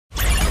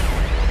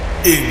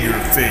In your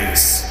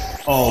face,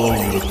 all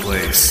over the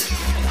place.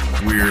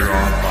 We're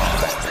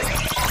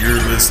online.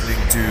 You're listening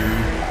to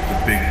The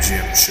Big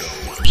Jim Show.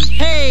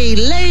 Hey,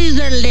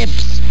 Laser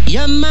Lips,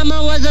 your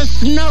mama was a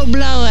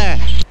snowblower.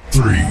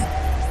 3,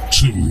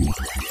 2,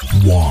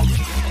 1.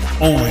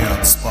 Only on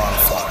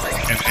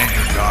Spotify and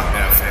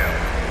Anchor.fm.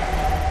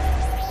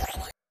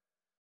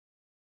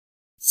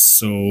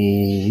 So,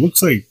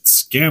 looks like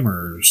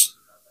scammers.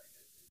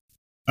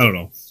 I don't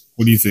know.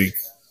 What do you think?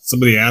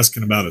 Somebody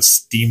asking about a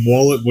Steam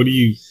wallet. What do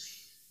you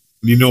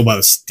know about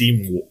a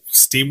Steam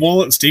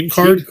wallet? Steam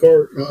card?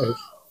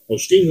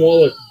 Steam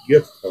wallet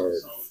gift card.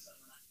 I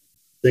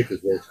think is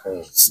what it's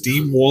called.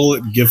 Steam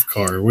wallet gift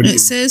card. What do It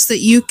says that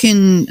you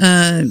can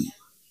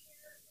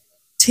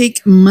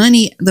take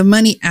the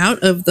money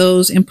out of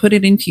those and put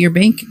it into your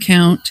bank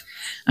account.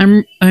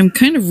 I'm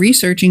kind of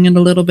researching it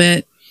a little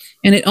bit,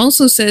 and it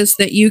also says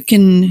that you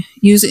can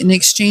use it in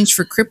exchange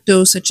for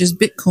crypto such as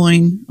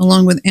Bitcoin,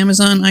 along with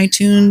Amazon,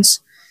 iTunes,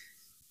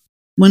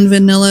 One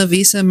Vanilla,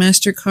 Visa,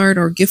 MasterCard,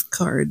 or gift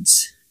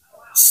cards.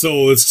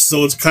 So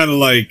it's kind of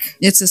like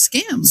It's a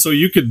scam. so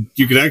you could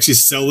actually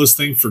sell this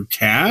thing for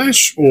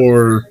cash,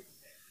 or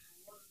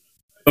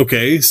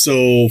okay.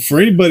 So for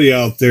anybody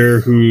out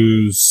there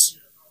who's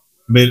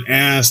been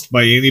asked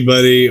by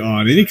anybody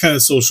on any kind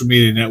of social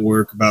media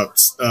network about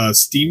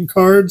Steam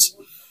cards,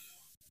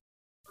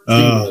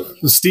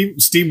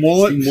 Steam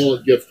wallet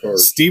gift card.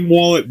 Steam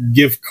wallet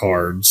gift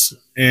cards,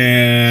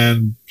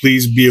 and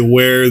please be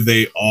aware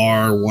they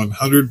are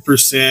 100%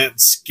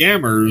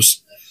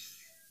 scammers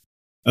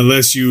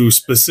unless you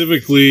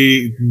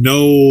specifically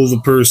know the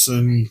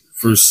person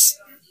to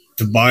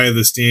buy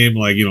the Steam,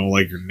 like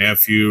like your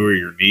nephew or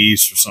your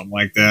niece or something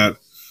like that.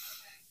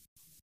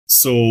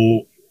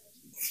 So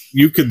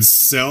you could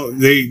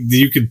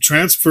you could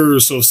transfer.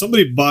 So if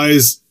somebody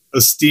buys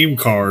a Steam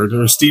card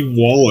or a Steam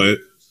wallet,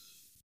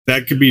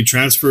 that could be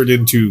transferred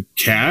into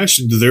cash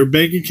into their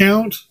bank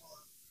account.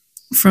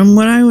 From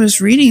what I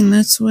was reading,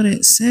 that's what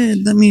it said.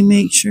 Let me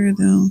make sure,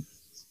 though.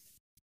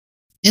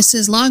 It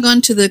says log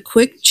on to the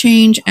Quick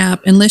Change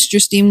app and list your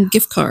Steam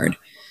gift card.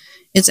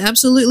 It's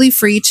absolutely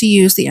free to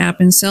use the app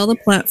and sell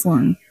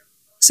on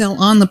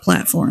the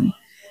platform.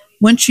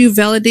 Once you've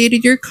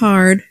validated your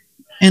card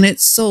and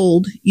it's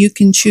sold, you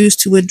can choose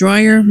to withdraw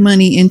your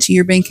money into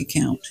your bank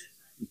account.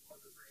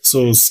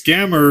 So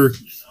scammer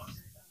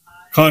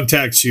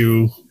contacts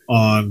you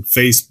on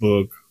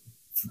Facebook,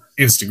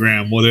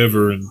 Instagram,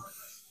 whatever, and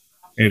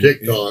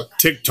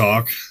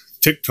TikTok,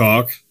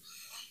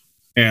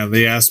 and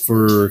they ask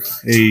for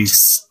a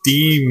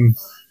Steam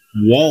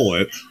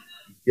wallet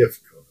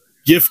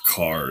gift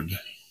card,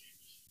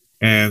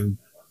 and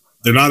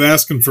they're not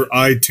asking for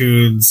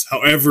iTunes.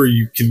 However,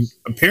 you can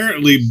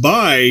apparently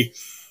buy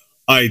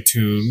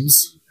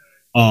iTunes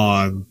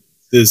on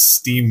this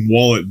Steam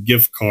wallet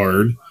gift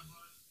card.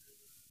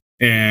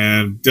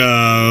 And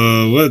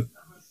what?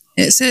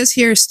 It says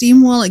here,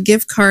 Steam Wallet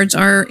gift cards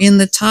are in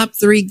the top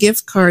 3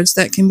 gift cards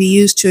that can be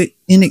used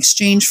in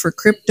exchange for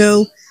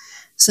crypto,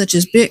 such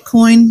as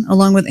Bitcoin,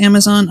 along with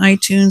Amazon,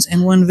 iTunes,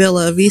 and One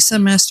Villa, Visa,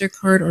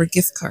 MasterCard, or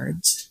gift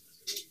cards.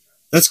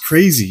 That's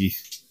crazy.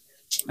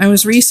 I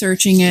was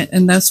researching it,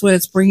 and that's what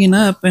it's bringing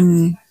up,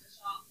 and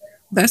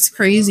that's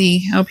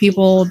crazy how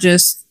people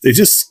They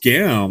just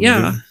scam.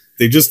 Yeah.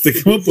 They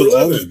come up with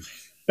all this.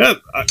 Yeah,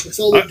 That's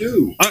all they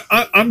do.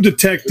 I'm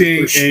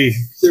detecting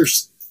They're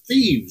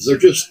thieves.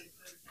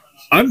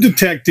 I'm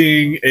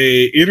detecting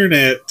a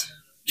internet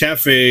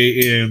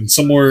cafe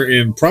somewhere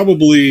in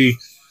probably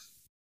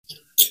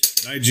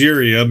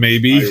Nigeria,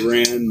 maybe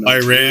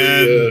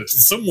Iran,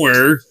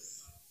 somewhere,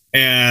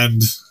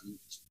 and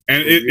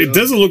it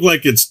doesn't look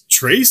like it's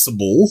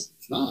traceable.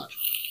 It's not.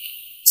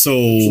 So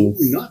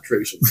Absolutely not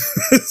traceable.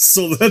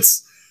 so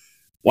that's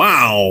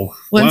wow.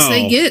 once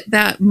they get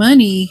that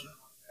money,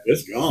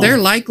 It's gone.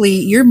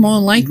 you're more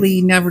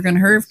likely never going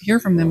to hear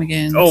from them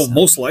again. Oh, so.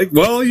 most likely.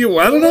 Well,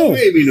 I don't know.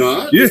 Maybe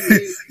not. Yeah.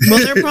 Well,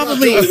 they're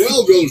probably Until the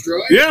well goes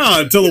dry. Yeah,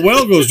 until the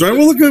well goes dry.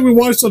 Well, look at we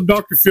watched on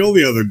Dr. Phil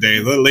the other day.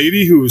 The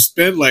lady who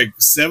spent like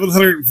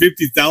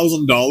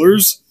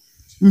 $750,000.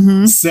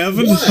 Mm-hmm.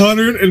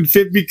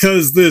 $750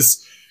 because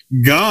this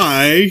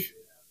guy.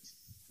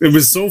 It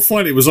was so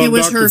funny. It was on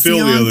Dr. Phil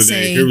the other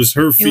day. It was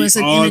her fiance.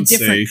 It was in a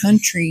different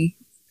country.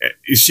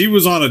 She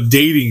was on a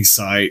dating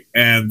site,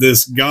 and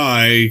this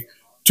guy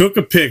took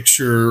a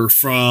picture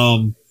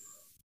from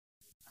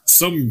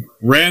some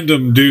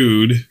random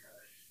dude.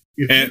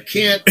 If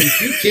you're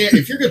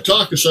going to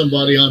talk to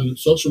somebody on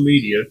social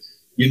media,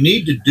 you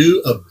need to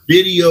do a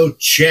video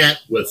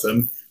chat with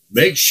them.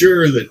 Make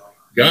sure that,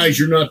 guys,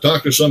 you're not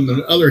talking to some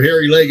other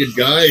hairy-legged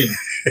guy,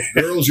 and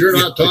girls, you're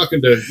not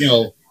talking to,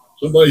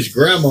 somebody's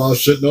grandma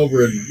sitting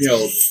over in,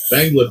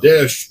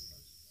 Bangladesh.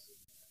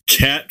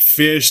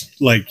 Catfished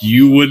like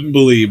you wouldn't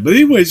believe. But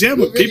anyways, yeah,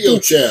 but video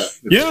chat.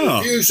 If you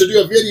refuse to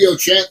do a video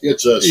chat,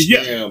 it's a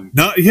scam.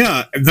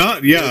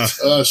 It's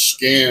a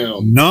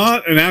scam.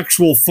 Not an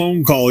actual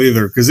phone call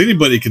either, because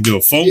anybody can do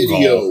a phone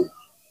call.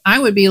 I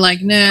would be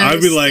like, nah.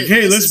 I'd be like,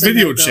 hey, this let's is a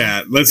video no-go.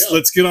 chat.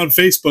 Let's get on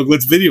Facebook.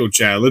 Let's video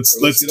chat. Let's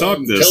Get talk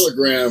on this.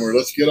 Telegram, or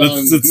let's get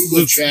on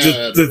Google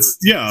Chat, or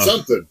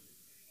something.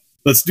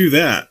 Let's do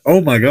that.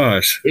 Oh my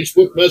gosh.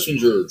 Facebook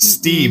Messenger.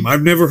 Steam.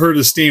 I've never heard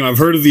of Steam. I've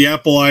heard of the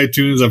Apple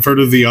iTunes. I've heard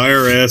of the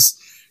IRS,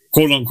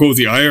 quote unquote,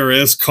 the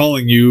IRS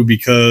calling you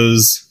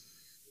because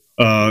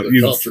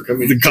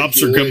the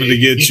cops are coming to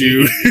get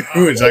you,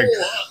 which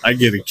I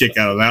get a kick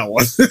out of that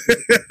one.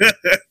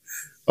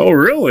 Oh,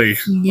 really?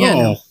 Yeah.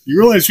 Oh, you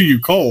realize who you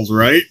called,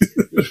 right?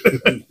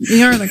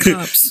 We are the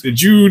cops.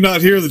 Did you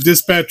not hear the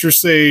dispatcher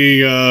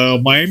say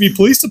Miami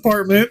Police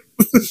Department?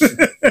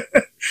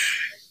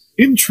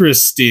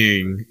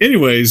 Interesting.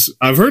 Anyways,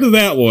 I've heard of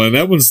that one.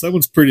 That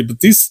one's pretty.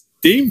 But this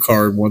Steam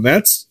card one,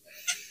 that's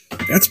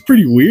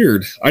pretty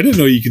weird. I didn't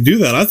know you could do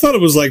that. I thought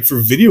it was like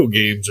for video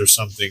games or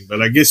something.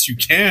 But I guess you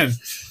can.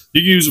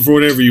 You can use it for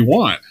whatever you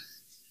want.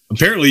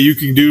 Apparently, you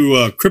can do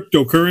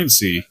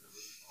cryptocurrency.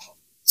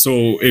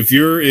 So if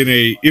you're in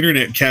a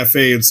internet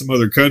cafe in some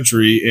other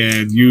country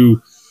and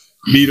you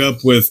meet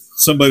up with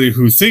somebody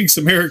who thinks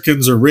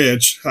Americans are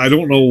rich, I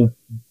don't know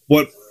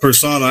what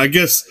persona. I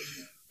guess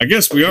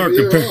we are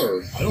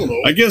compared. I don't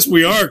know. I guess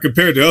we are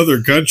compared to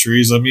other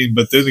countries. I mean,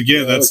 but then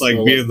again, that's like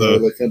being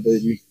the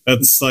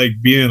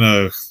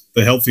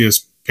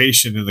healthiest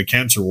patient in the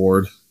cancer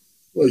ward.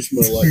 They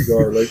smell like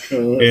garlic.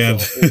 And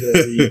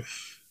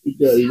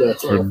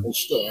that's awful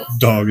stuff.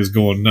 Dog is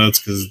going nuts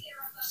because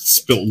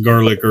spilt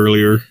garlic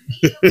earlier.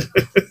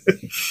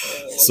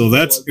 So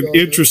that's an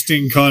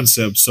interesting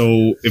concept.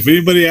 So if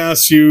anybody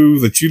asks you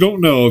that you don't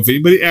know, if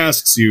anybody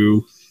asks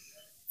you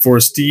for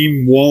a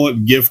Steam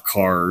wallet gift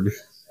card,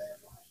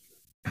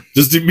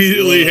 just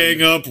immediately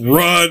hang up,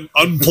 run,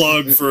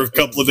 unplug for a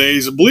couple of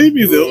days, and believe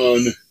me,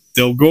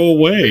 they'll go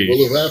away. They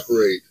will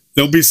evaporate.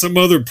 There'll be some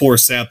other poor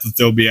sap that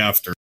they'll be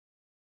after.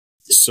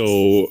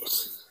 So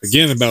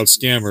again, about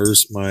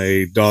scammers,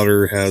 my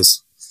daughter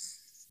has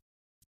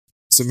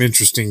some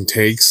interesting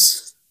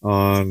takes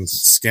on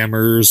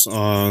scammers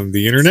on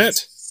the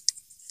internet.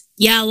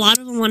 Yeah, a lot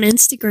of them on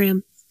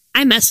Instagram.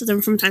 I mess with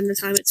them from time to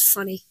time. It's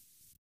funny.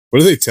 What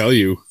do they tell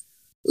you?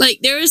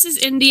 Like, there was this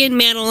Indian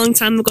man a long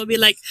time ago be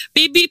like,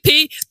 baby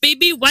pay,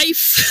 baby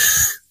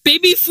wife,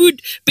 baby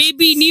food,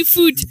 baby need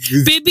food,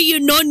 baby you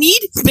no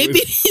need,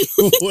 baby.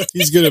 What,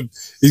 he's gonna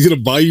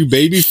buy you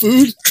baby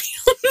food?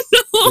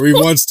 No. Or he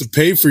wants to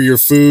pay for your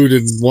food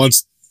and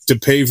wants to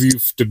pay for you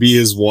to be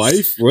his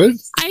wife? What?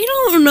 I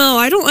don't know.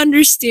 I don't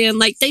understand.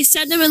 Like, they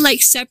send them in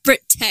like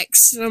separate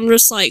texts, and I'm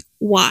just like,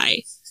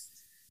 why?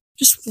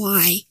 Just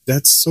why?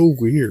 That's so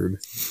weird.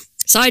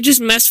 So I just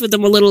messed with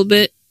them a little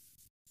bit.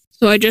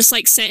 So I just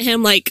like sent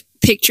him like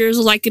pictures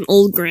of like an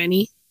old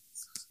granny.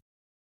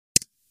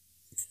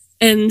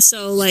 And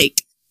so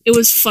like it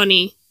was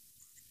funny.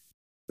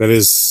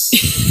 That's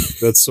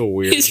so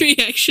weird. His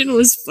reaction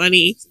was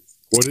funny.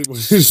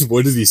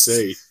 What did he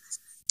say?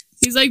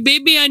 He's like,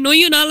 baby, I know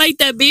you're not like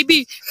that,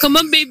 baby. Come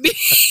on, baby.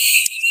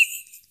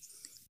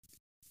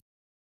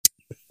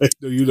 I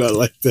know you're not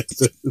like that.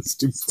 That's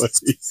too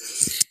funny.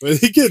 But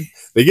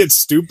they get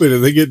stupid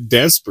and they get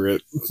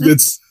desperate.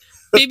 It's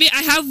baby,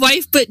 I have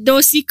wife, but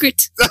no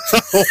secret.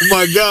 oh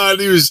my God,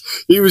 he was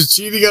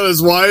cheating on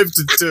his wife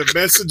to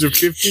message a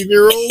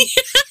 15-year-old.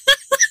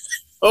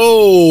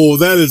 Oh,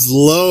 that is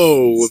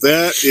low.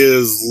 That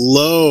is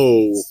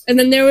low. And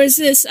then there was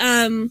this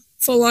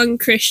full-on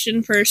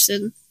Christian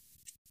person,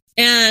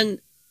 and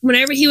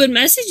whenever he would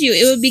message you,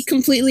 it would be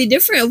completely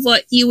different of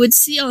what you would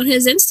see on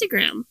his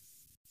Instagram.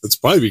 It's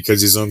probably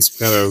because he's on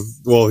some kind of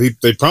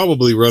they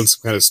probably run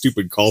some kind of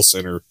stupid call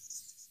center.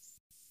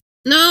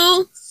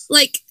 No,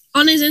 like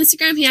on his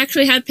Instagram, he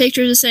actually had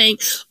pictures of saying,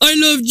 I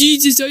love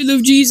Jesus,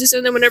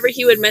 and then whenever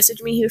he would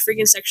message me, he would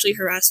freaking sexually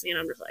harass me, and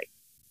I'm just like,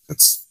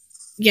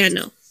 yeah,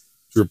 no. Did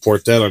you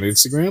report that on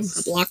Instagram?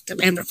 I blocked him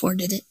and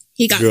reported it.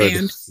 He got Good.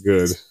 banned.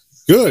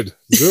 Good.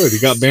 He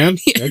got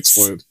banned? Yes.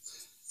 Excellent.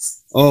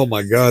 Oh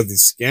my God,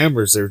 these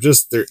scammers,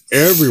 they're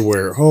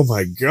everywhere. Oh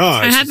my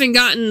God. I haven't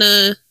gotten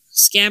a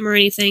scam or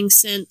anything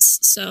since,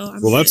 so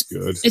well, that's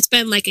good. It's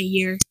been like a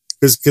year.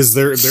 Because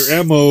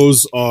their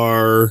MOs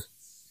are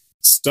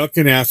stuck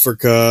in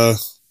Africa,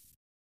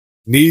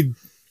 need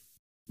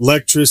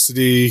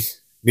electricity,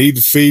 need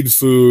to feed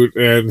food,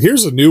 and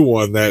here's a new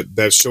one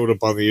that showed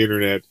up on the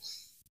internet.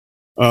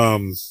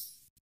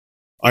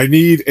 I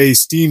need a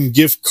Steam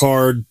gift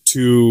card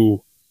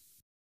to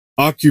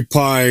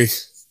occupy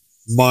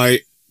my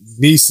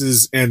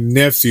nieces and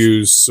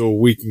nephews so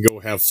we can go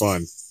have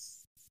fun.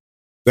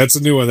 That's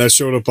a new one that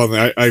showed up on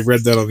I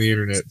read that on the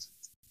internet.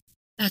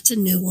 That's a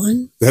new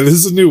one. That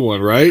is a new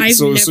one, right? I've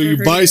So never you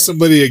heard buy of it.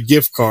 somebody a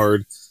gift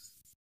card,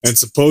 and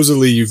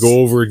supposedly you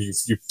go over and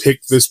you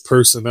pick this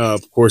person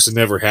up. Of course, it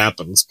never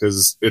happens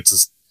because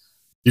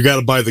you got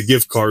to buy the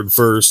gift card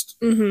first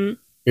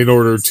in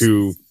order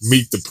to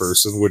meet the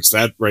person, which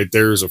that right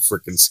there is a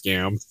freaking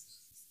scam.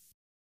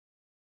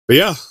 But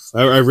yeah,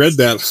 I read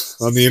that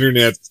on the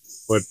internet.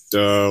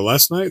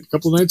 Last night, a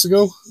couple of nights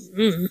ago.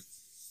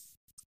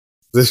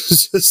 This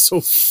is just so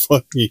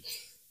funny.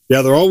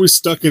 Yeah, they're always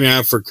stuck in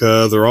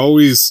Africa. They're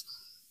always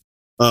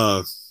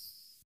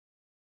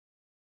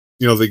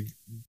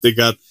they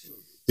got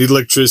the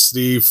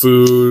electricity,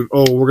 food.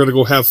 Oh, we're gonna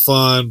go have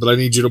fun, but I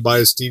need you to buy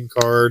a Steam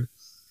card.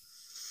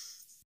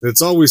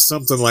 It's always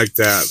something like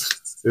that.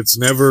 It's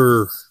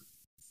never.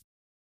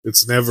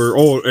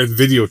 Oh, and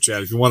video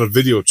chat. If you want a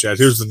video chat,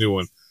 here's the new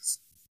one.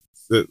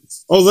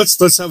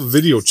 Let's have a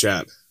video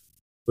chat.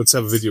 Let's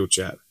have a video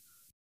chat.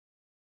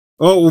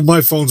 Oh, well,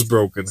 my phone's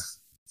broken.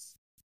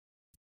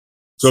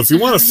 So if you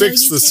want to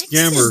fix the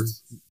scammer,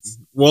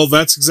 well,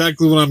 that's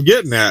exactly what I'm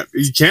getting at.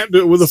 You can't do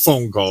it with a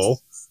phone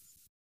call.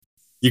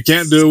 You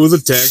can't do it with a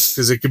text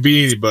because it could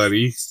be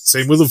anybody.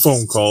 Same with a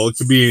phone call. It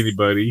could be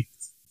anybody.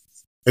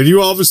 And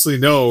you obviously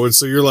know. And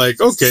so you're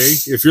like, okay,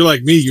 if you're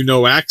like me, you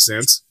know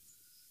accents.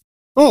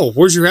 Oh,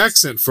 where's your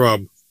accent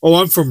from? Oh,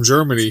 I'm from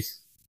Germany.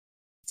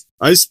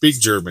 I speak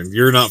German.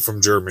 You're not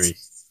from Germany.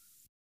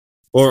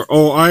 Or,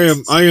 oh, I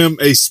am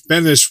a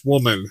Spanish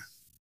woman.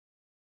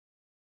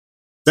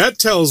 That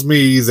tells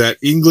me that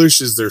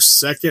English is their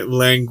second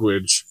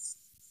language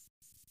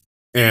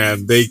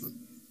and they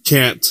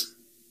can't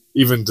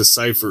even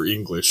decipher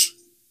English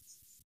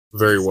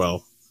very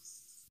well.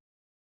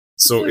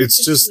 So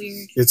it's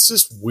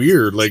just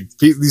weird. Like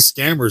these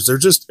scammers, they're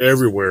just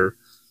everywhere.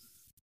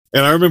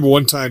 And I remember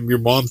one time your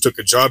mom took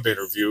a job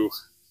interview.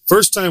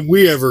 First time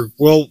we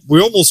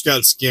almost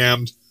got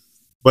scammed,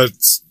 but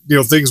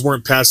things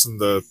weren't passing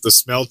the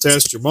smell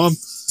test. Your mom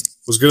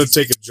was going to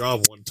take a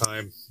job one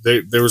time.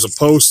 There was a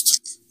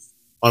post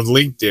on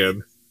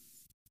LinkedIn,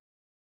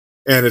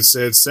 and it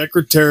said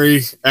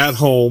secretary at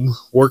home,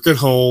 work at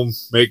home,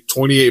 make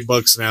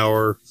 $28 an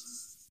hour,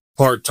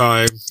 part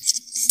time.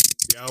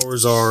 The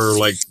hours are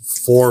like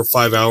 4 or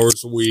 5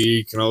 hours a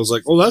week, and I was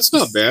like, "Oh, that's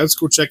not bad. Let's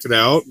go check it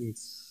out." And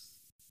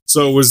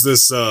so it was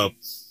this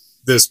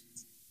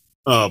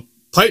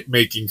pipe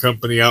making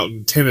company out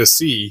in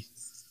Tennessee,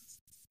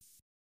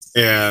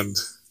 and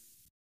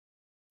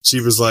she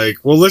was like,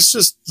 "Well, let's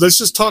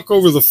just talk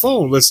over the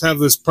phone. Let's have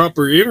this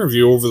proper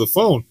interview over the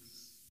phone."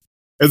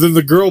 And then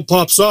the girl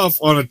pops off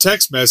on a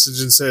text message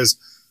and says,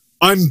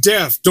 "I'm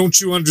deaf. Don't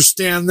you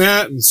understand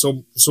that?" And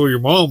so your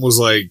mom was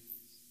like,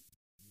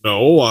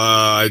 "No,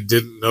 I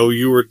didn't know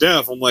you were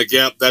deaf." I'm like,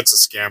 "Yeah, that's a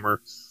scammer."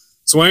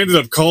 So I ended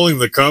up calling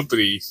the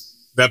company,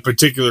 that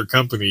particular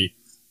company,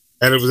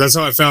 and that's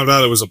how I found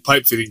out it was a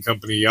pipe fitting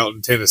company out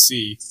in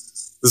Tennessee.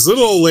 This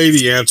little old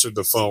lady answered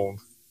the phone,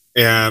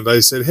 and I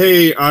said,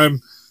 "Hey,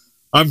 I'm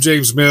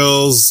James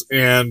Mills,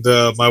 and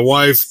my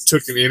wife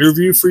took an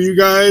interview for you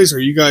guys. Are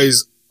you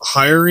guys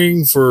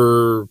hiring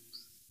for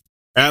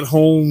at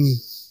home,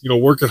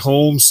 work at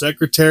home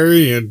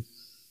secretary?" And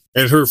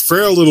her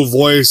frail little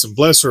voice, and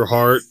bless her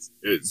heart,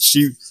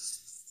 she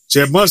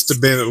must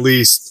have been at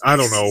least, I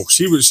don't know,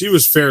 she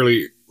was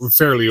fairly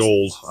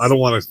old. I don't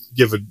want to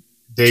give a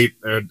date,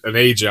 an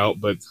age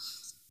out, but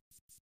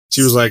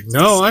she was like,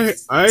 "No,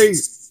 I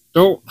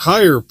don't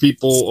hire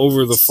people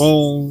over the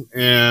phone,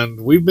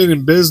 and we've been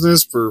in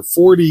business for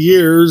 40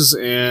 years,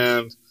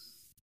 and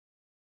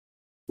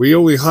we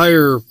only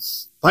hire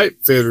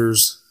pipe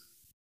fitters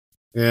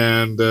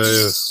and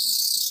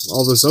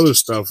all this other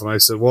stuff." And I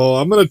said, "Well,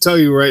 I'm going to tell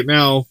you right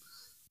now,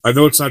 I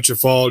know it's not your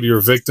fault. You're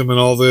a victim in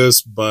all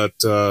this, but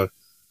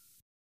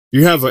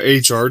you have an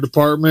HR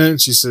department?"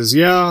 She says,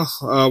 "Yeah,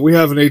 we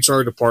have an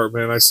HR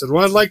department." I said,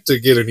 "Well, I'd like to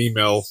get an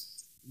email,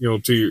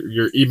 to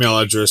your email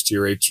address to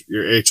your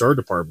HR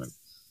department,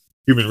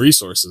 human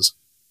resources."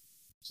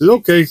 She said,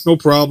 "Okay, no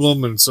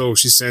problem." And so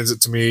she sends it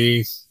to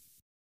me,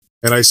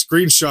 and I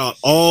screenshot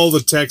all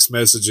the text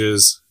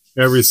messages,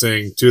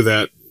 everything to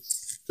that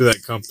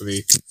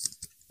company.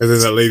 And then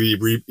that lady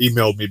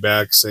emailed me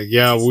back saying,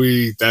 "Yeah,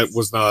 that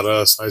was not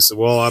us." And I said,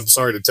 "Well, I'm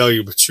sorry to tell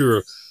you, but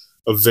you're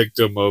a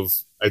victim of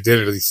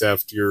identity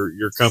theft.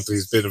 Your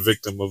company's been a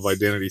victim of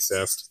identity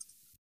theft."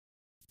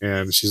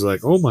 And she's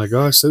like, "Oh my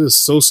gosh, that is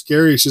so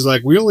scary." She's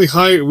like, we only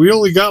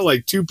got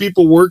like 2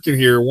 people working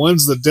here.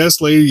 One's the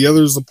desk lady, the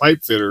other's the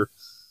pipe fitter.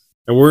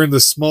 And we're in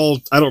this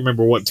small, I don't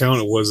remember what town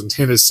it was, in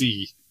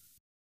Tennessee.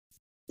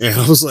 And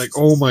I was like,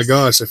 oh my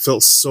gosh, I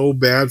felt so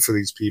bad for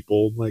these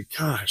people. I'm like,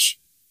 gosh,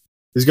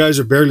 these guys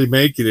are barely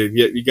making it,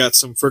 yet you got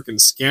some freaking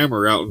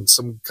scammer out in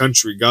some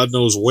country, God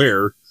knows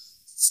where,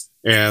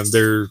 and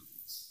they're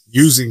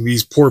using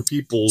these poor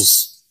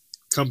people's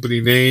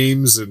company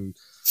names and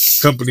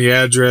company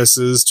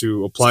addresses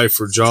to apply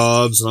for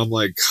jobs. And I'm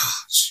like,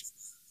 gosh,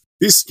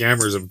 these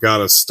scammers have got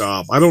to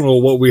stop. I don't know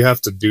what we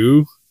have to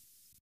do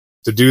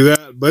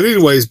that. But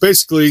anyways,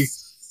 basically,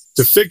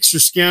 to fix your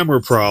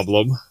scammer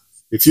problem,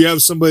 if you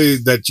have somebody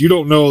that you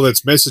don't know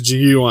that's messaging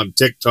you on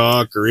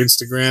TikTok or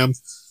Instagram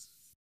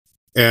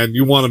and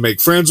you want to make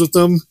friends with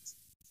them,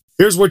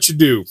 here's what you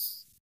do.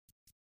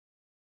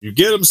 You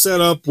get them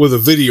set up with a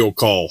video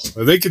call.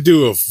 They could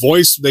do a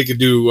voice. They could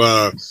do,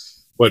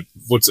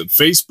 what's it,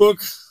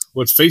 Facebook?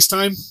 What's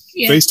FaceTime?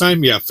 Yeah.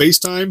 FaceTime? Yeah,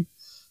 FaceTime.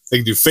 They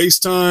can do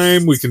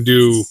FaceTime. We can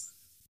do,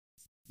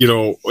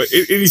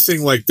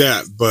 anything like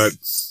that. But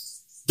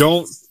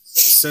don't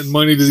send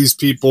money to these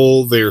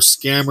people. They're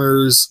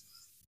scammers.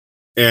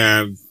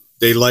 And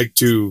they like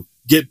to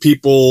get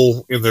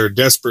people in their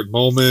desperate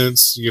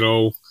moments,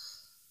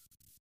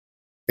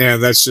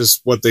 And that's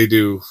just what they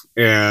do.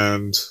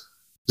 And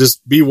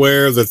just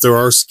beware that there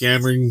are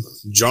scamming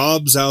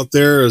jobs out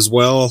there as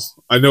well.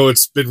 I know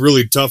it's been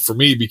really tough for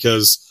me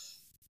because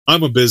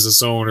I'm a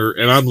business owner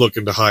and I'm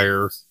looking to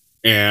hire,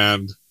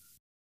 and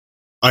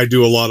I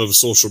do a lot of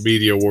social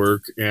media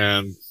work,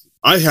 and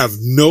I have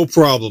no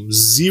problem,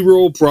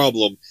 zero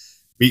problem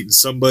meeting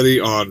somebody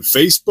on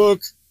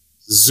Facebook,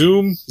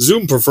 Zoom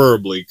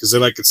preferably, because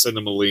then I could send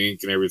them a link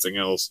and everything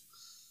else.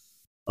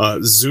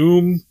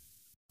 Zoom,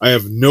 I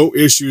have no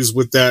issues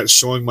with that,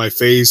 showing my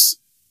face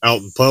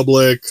out in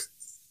public.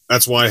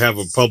 That's why I have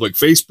a public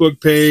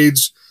Facebook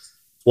page.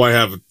 That's why I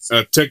have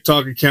a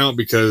TikTok account,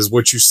 because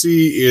what you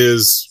see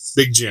is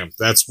Big Jim.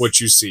 That's what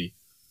you see.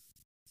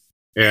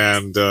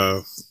 And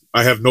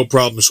I have no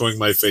problem showing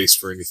my face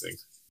for anything.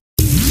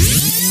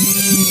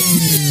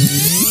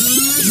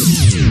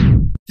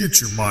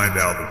 Get your mind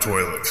out of the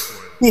toilet.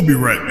 We'll be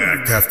right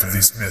back after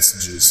these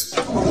messages.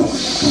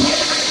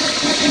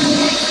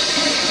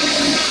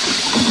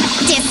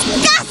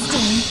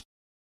 Disgusting!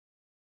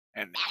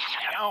 And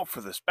now for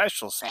the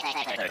special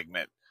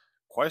segment.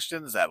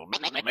 Questions that'll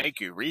make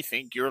you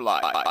rethink your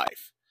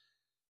life.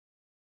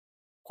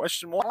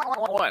 Question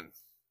 1.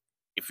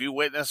 If you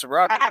witness a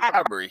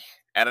robbery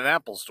at an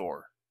Apple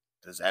store,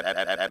 does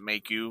that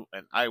make you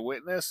an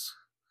eyewitness?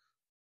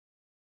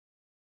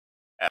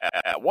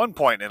 At one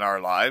point in our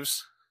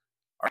lives,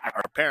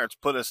 our parents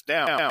put us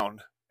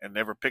down and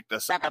never picked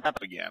us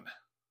up again.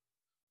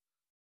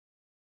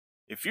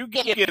 If you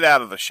get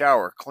out of the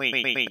shower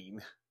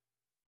clean,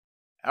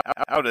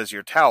 how does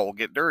your towel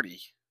get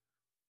dirty?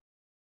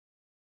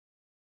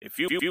 If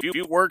you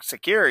work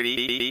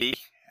security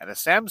at a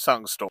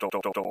Samsung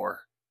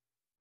store,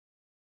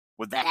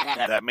 would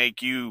that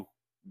make you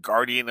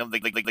guardian of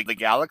the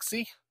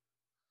galaxy?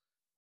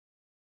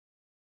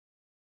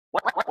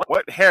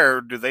 What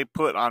hair do they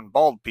put on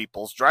bald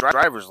people's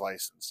driver's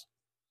license?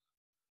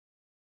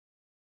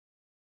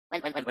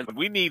 When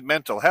we need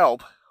mental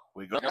help,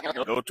 we go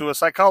to a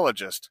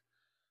psychologist.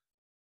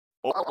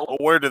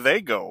 Where do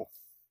they go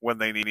when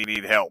they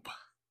need help?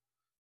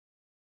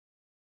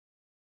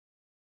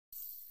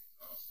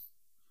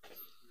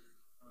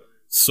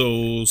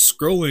 So,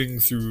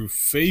 scrolling through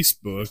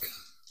Facebook,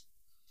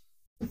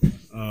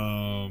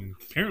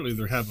 apparently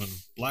they're having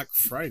Black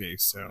Friday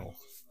sale.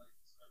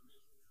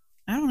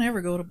 I don't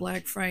ever go to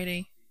Black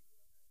Friday.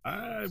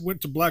 I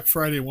went to Black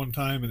Friday one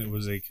time and it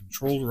was a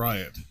controlled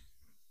riot.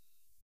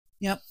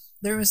 Yep.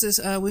 There was this,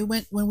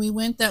 when we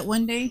went that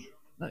one day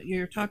that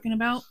you're talking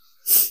about,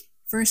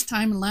 first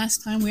time and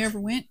last time we ever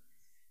went,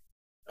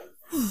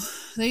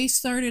 they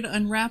started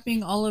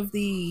unwrapping all of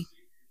the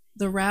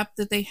wrap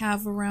that they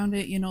have around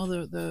it, you know,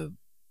 the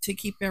to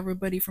keep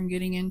everybody from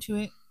getting into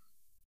it.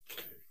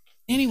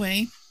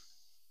 Anyway,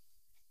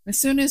 as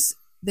soon as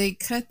they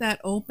cut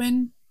that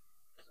open,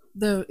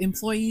 the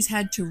employees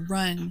had to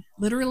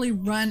literally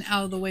run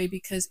out of the way,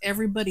 because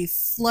everybody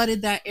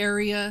flooded that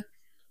area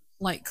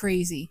like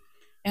crazy.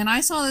 And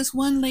I saw this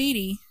one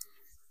lady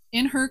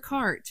in her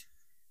cart,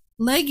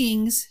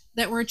 leggings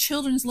that were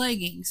children's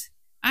leggings.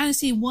 I didn't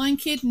see one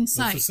kid in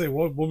sight. Let's just say,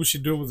 what was she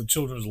doing with the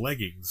children's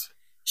leggings?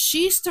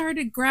 She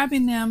started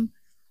grabbing them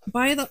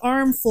by the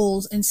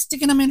armfuls and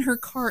sticking them in her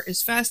cart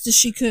as fast as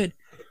she could.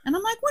 And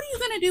I'm like, what are you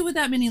going to do with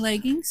that many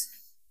leggings?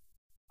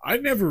 I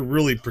never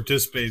really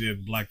participated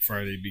in Black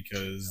Friday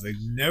because they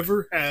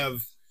never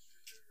have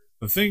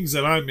the things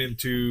that I'm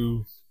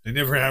into. They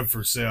never have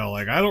for sale.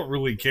 Like, I don't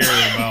really care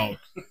about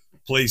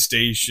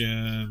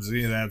PlayStations,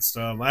 any of that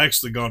stuff. I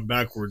actually gone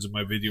backwards in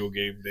my video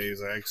game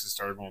days. I actually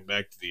started going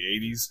back to the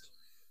 80s,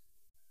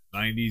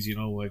 90s, you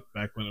know, like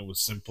back when it was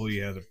simply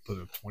you had to put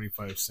a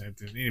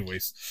 25-cent in.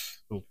 Anyways,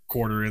 a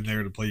quarter in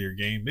there to play your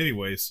game.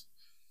 Anyways,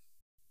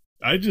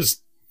 I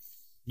just,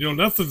 you know,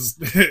 nothing's,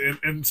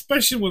 and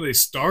especially when they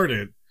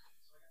started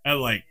at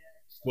like,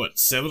 what,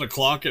 7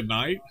 o'clock at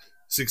night,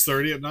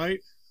 6:30 at night?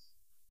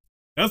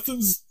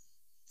 Nothing's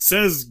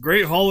says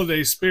great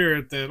holiday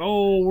spirit than,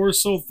 oh, we're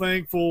so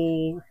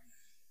thankful.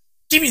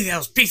 Give me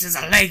those pieces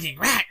of legging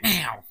right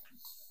now.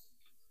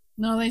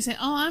 No, they say,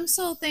 oh, I'm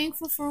so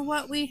thankful for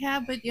what we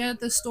have, but yet at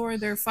the store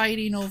they're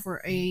fighting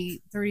over a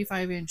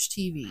 35-inch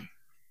TV.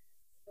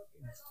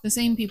 The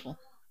same people.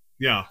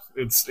 Yeah,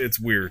 it's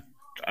weird.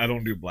 I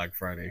don't do Black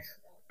Friday.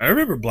 I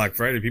remember Black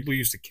Friday, people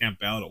used to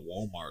camp out at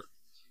Walmart.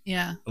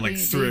 Yeah. At like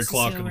 3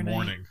 o'clock in the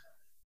morning.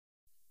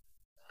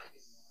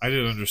 I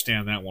didn't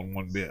understand that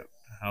one bit.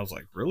 I was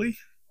like, really?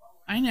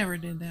 I never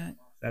did that.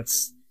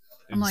 That's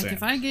I'm insane. like,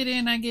 if I get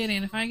in, I get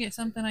in. If I get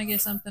something, I get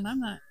something.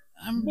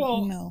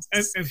 No.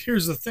 And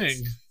here's the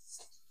thing.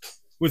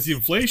 With the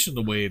inflation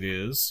the way it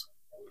is,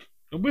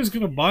 nobody's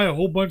going to buy a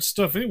whole bunch of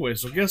stuff anyway.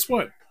 So guess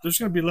what? There's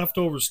going to be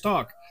leftover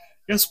stock.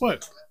 Guess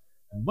what?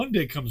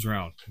 Monday comes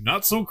around.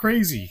 Not so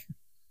crazy.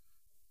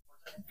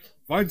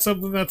 Find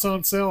something that's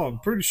on sale. I'm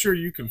pretty sure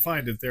you can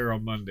find it there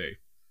on Monday.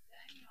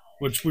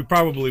 Which we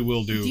probably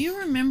will do. Do you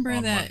remember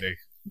on that Monday.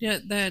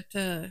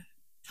 that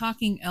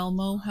Talking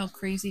Elmo, how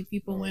crazy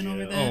people went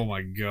over that? Oh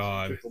my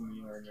god.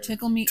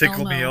 Tickle Me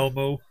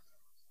Elmo.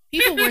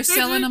 People were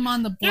selling them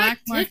on the black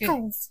market.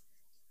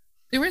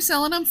 They were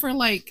selling them for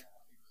like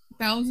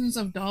thousands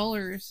of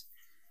dollars.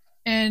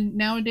 And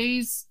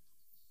nowadays,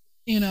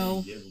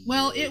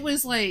 well, it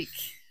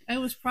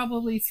was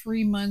probably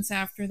 3 months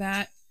after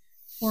that,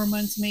 4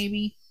 months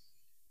maybe.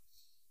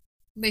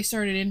 They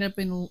started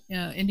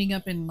ending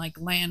up in like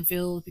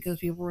landfills because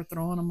people were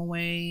throwing them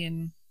away,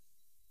 and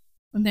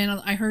then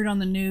I heard on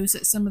the news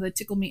that some of the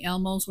Tickle Me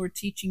Elmos were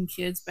teaching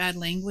kids bad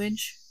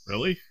language.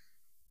 Really?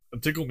 A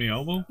Tickle Me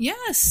Elmo?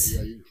 Yes.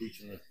 Yeah, you can teach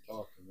them how to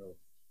talk and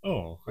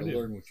Oh, they'll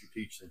learn what you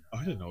teach them.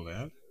 I didn't know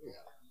that.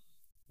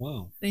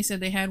 Wow. They said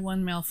they had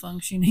one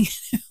malfunctioning.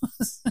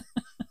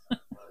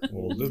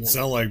 Well, it didn't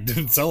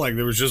sound like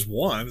there was just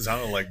one. It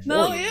sounded like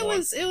No, more than it one.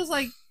 was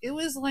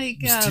like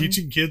Just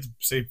teaching kids to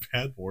say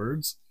bad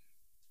words.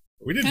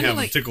 We didn't Kinda have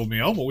like- a Tickle Me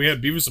Elmo. We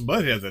had Beavis and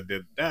Butthead that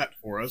did that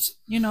for us.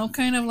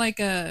 kind of like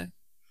the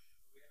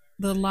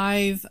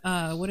live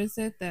what is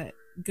it, that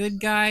good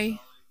guy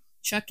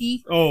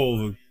Chucky?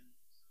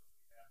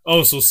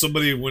 Oh, so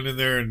somebody went in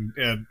there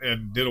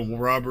and did a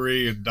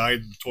robbery and died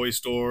in the toy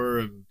store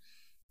and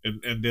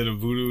did a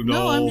voodoo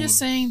doll. No, I'm just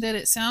saying that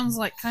it sounds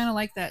like kind of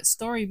like that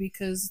story,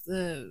 because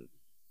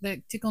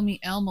that Tickle Me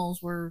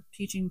Elmos were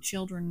teaching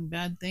children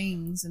bad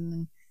things, and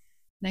then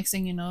next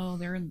thing you know,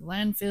 they're in the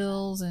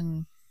landfills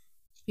and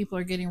people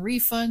are getting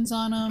refunds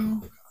on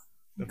them,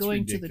 That's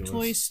going to ridiculous. the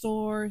toy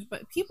stores.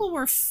 But people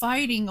were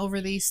fighting over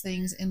these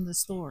things in the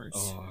stores.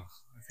 Oh,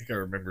 I think I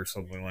remember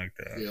something like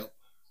that. Yep.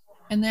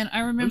 And then I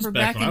It was remember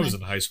back back when I in was the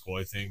in high school,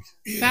 I think.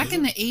 back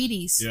in the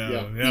 80s.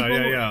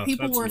 Yeah.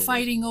 People That's were when-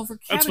 fighting over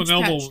That's Cabbage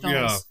when Patch Elmo,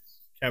 dolls.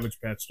 Cabbage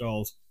Patch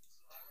dolls.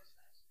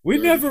 We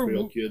Garbage never,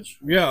 Pail Kids.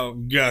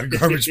 yeah,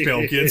 Garbage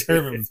Pail Kids. I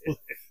remember.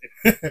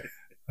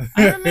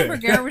 I remember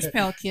Garbage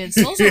Pail Kids.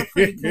 Those were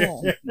pretty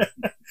cool.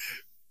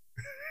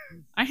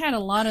 I had a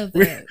lot of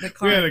the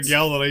cards. We had a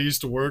gal that I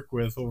used to work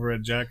with over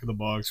at Jack in the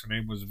Box. Her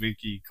name was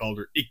Vicky. Called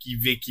her Icky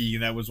Vicky,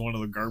 and that was one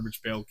of the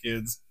Garbage Pail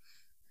Kids.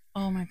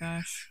 Oh my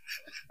gosh.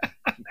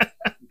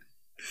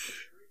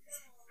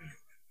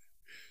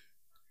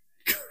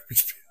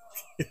 Garbage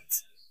Pail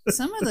Kids.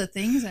 Some of the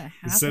things that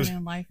happen Instead-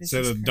 in life is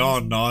Instead just of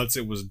Don crazy. Knotts,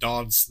 it was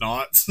Don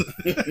Snots.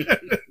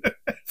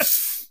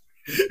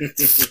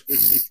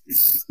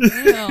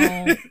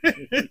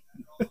 Ew.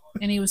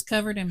 And he was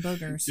covered in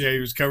boogers. Yeah, he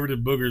was covered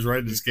in boogers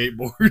riding a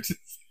skateboard.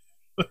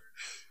 I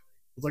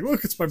was like,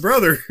 look, it's my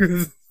brother.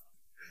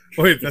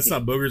 Wait, that's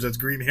not boogers, that's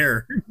green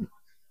hair.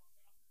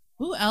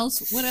 Who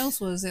else? What else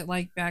was it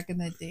like back in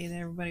the day that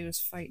everybody was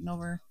fighting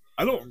over?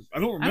 I don't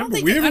remember.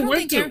 think- we I never don't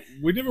went think to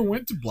we never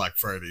went to Black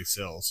Friday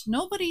sales.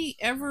 Nobody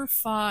ever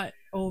fought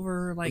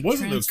over like It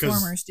wasn't because-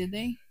 Transformers, did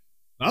they?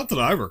 Not that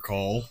I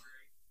recall.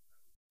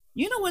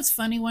 You know what's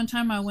funny? One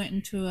time I went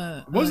into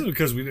a. It wasn't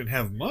because we didn't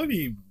have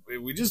money.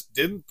 We just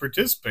didn't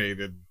participate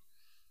in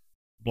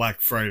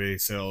Black Friday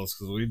sales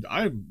because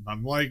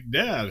I'm like,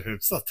 Dad,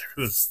 it's not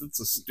there. It's the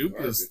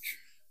stupidest. Garbage.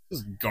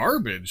 It's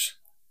garbage.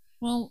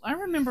 Well, I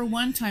remember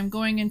one time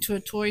going into a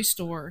toy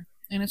store,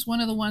 and it's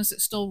one of the ones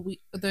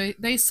that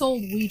they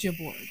sold Ouija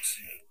boards.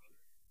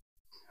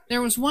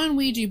 There was one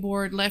Ouija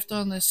board left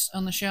on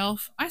the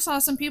shelf. I saw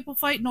some people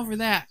fighting over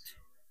that.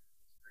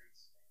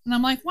 And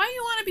I'm like, why do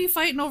you want to be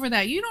fighting over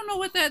that? You don't know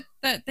what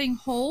that thing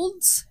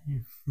holds.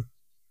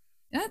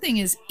 That thing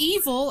is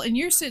evil, and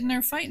you're sitting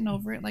there fighting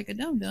over it like a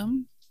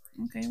dum-dum.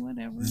 Okay,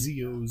 whatever.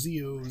 Zio. If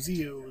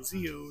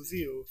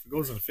it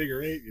goes in a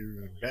figure eight,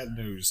 you're in bad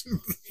news.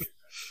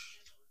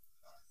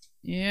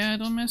 Yeah,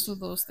 don't mess with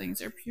those things.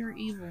 They're pure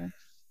evil.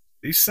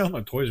 These sell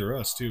at Toys R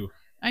Us too.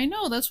 I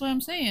know, that's what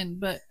I'm saying.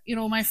 But,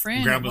 my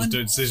friend... Grandma's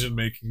decision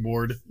making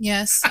board.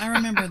 Yes, I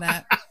remember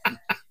that.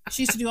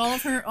 She used to do all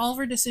of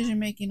her decision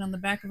making on the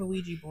back of a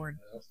Ouija board.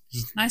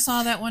 And I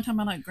saw that one time.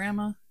 I'm like,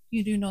 Grandma,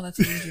 you do know that's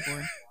a Ouija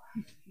board.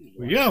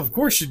 Well, yeah, of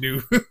course you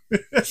do.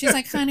 She's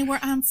like, honey, where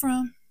I'm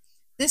from,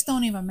 this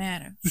don't even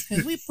matter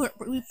because we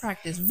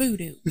practice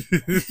voodoo.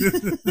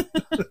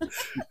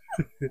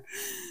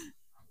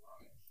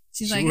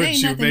 She's like,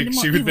 ain't nothing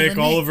more she would evil make than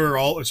all me. of her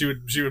all she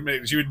would do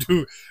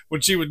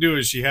what she would do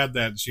is she had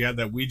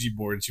that Ouija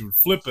board and she would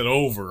flip it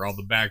over on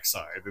the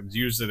backside and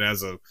use it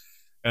as a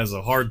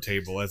hard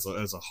table, as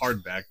a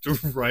hardback to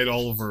write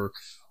all of her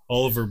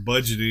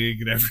budgeting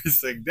and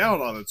everything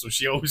down on it. So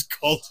she always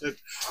called it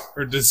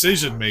her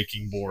decision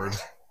making board.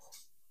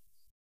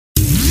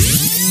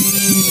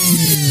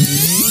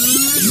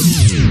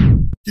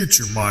 Get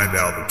your mind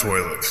out of the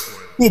toilet.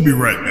 We'll be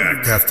right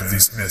back after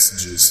these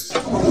messages.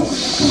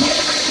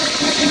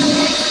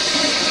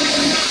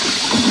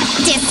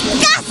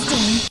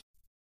 Disgusting!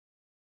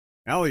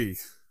 Allie,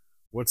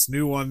 what's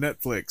new on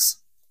Netflix?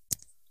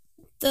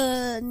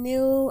 The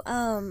new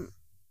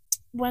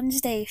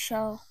Wednesday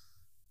show.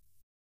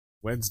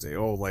 Wednesday.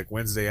 Oh, like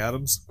Wednesday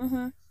Addams?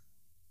 Mm-hmm.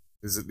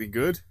 Is it any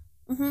good?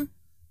 Mm-hmm.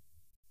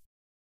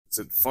 Is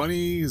it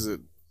funny? Is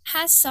it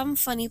Has some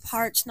funny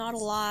parts, not a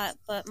lot,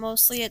 but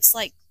mostly it's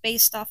like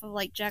based off of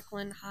like Jekyll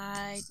and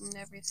Hyde and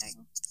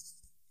everything.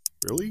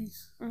 really?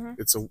 Mm-hmm.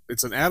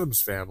 It's an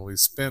Addams Family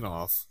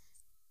spinoff,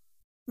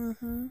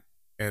 Mm-hmm.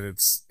 and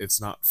it's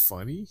not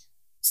funny.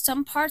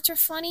 Some parts are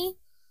funny,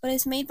 but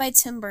it's made by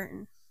Tim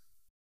Burton.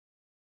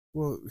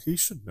 Well, he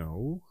should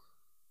know.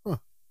 Huh.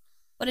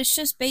 But it's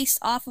just based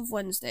off of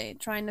Wednesday,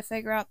 trying to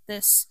figure out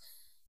this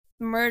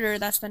murder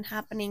that's been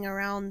happening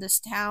around this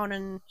town,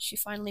 and she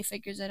finally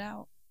figures it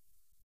out.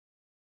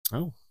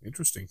 Oh,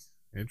 interesting.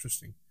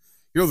 Interesting.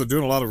 You know, they're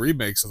doing a lot of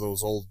remakes of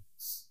those old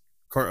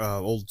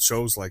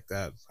shows like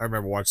that. I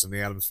remember watching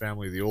The Addams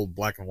Family, the old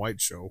black and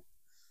white show.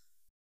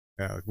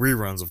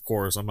 Reruns, of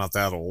course. I'm not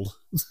that old.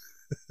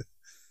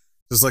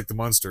 Just like the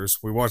Munsters.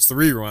 We watched the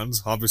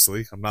reruns,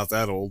 obviously. I'm not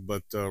that old,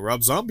 but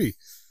Rob Zombie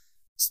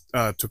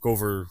took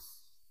over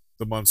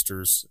the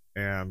Munsters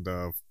and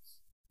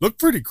looked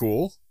pretty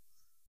cool.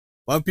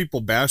 A lot of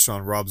people bash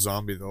on Rob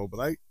Zombie, though, but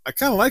I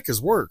kind of like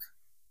his work.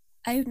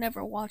 I've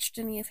never watched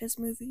any of his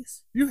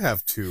movies. You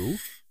have too.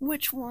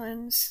 Which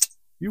ones?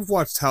 You've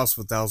watched House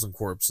of a Thousand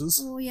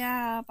Corpses. Oh,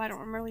 yeah, but I don't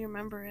really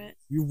remember it.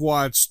 You've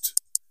watched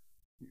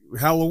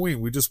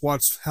Halloween. We just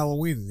watched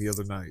Halloween the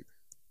other night.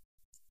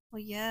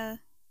 Well, yeah.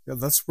 Yeah,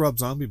 that's a Rob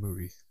Zombie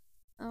movie.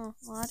 Oh,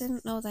 well, I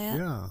didn't know that.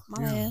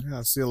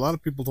 Yeah. See, a lot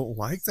of people don't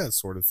like that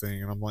sort of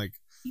thing, and I'm like...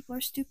 People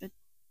are stupid.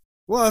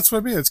 Well, that's what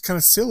I mean. It's kind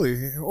of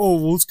silly. Oh,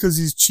 well, it's because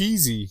he's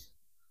cheesy.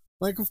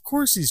 Like, of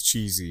course he's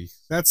cheesy.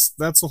 That's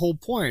the whole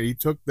point. He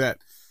took that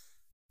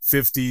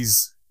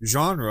 50s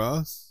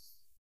genre,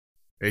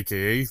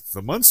 a.k.a.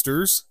 the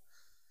Munsters,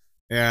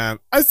 and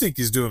I think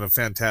he's doing a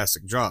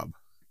fantastic job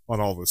on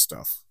all this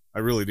stuff. I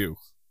really do.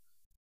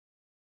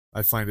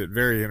 I find it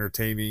very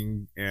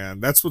entertaining,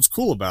 and that's what's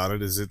cool about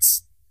it, is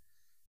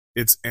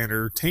it's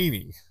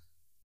entertaining.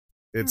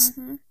 It's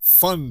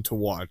fun to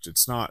watch.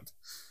 It's not...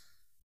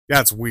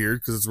 Yeah, it's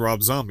weird because it's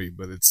Rob Zombie,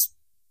 but it's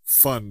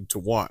fun to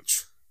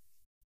watch.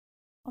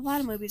 A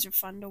lot of movies are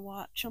fun to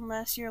watch,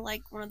 unless you're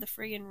like one of the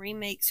friggin'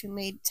 remakes who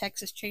made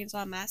Texas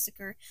Chainsaw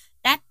Massacre.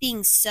 That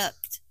thing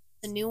sucked.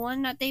 The new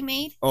one that they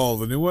made? Oh,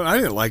 the new one? I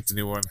didn't like the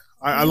new one.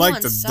 I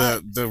liked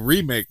the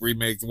remake,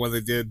 the one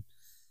they did,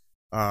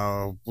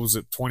 was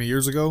it 20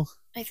 years ago?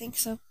 I think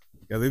so.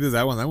 Yeah, they did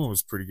that one. That one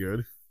was pretty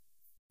good.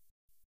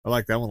 I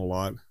like that one a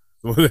lot.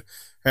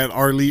 Had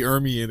R. Lee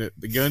Ermey in it,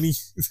 the gunny.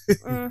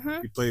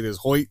 He played as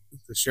Hoyt,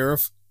 the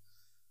sheriff,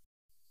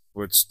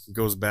 which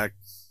goes back.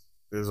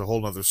 There's a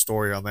whole other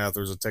story on that.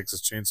 There's a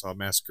Texas Chainsaw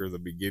Massacre at the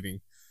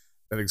beginning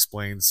that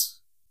explains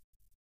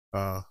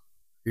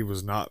he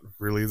was not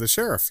really the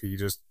sheriff. He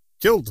just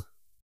killed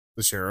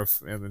the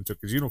sheriff and then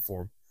took his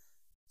uniform.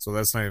 So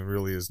that's not even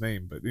really his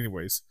name. But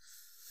anyways,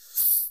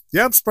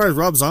 yeah, I'm surprised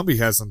Rob Zombie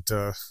hasn't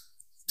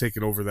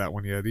taken over that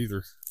one yet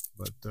either.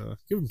 But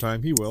give him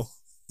time. He will.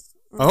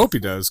 I hope he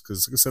does,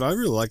 because like I said, I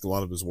really like a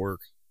lot of his work.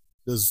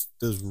 Does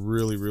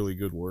really, really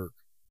good work.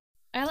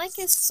 I like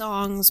his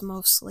songs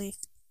mostly.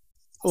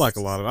 I like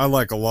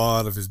a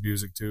lot of his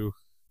music too.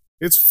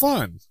 It's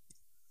fun.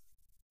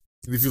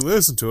 And if you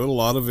listen to it, a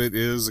lot of it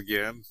is,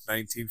 again,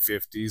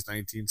 1950s,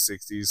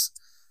 1960s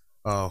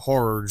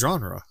horror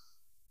genre.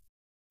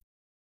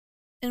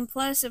 And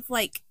plus, if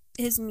like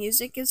his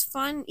music is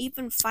fun,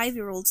 even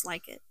 5-year-olds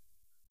like it.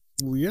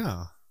 Well,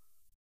 yeah.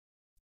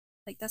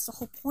 Like, that's the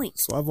whole point.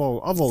 So I've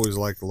always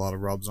liked a lot of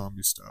Rob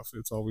Zombie stuff.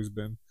 It's always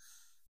been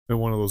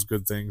one of those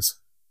good things.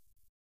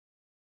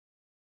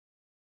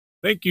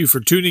 Thank you for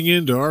tuning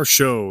in to our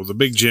show, The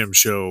Big Jim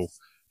Show.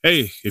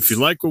 Hey, if you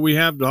like what we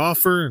have to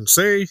offer and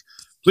say,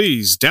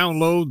 please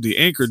download the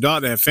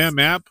Anchor.fm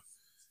app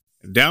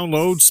and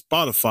download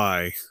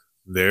Spotify.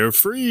 They're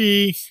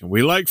free, and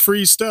we like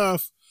free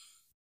stuff.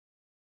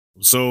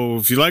 So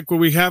if you like what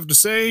we have to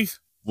say,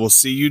 we'll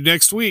see you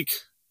next week.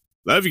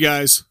 Love you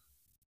guys.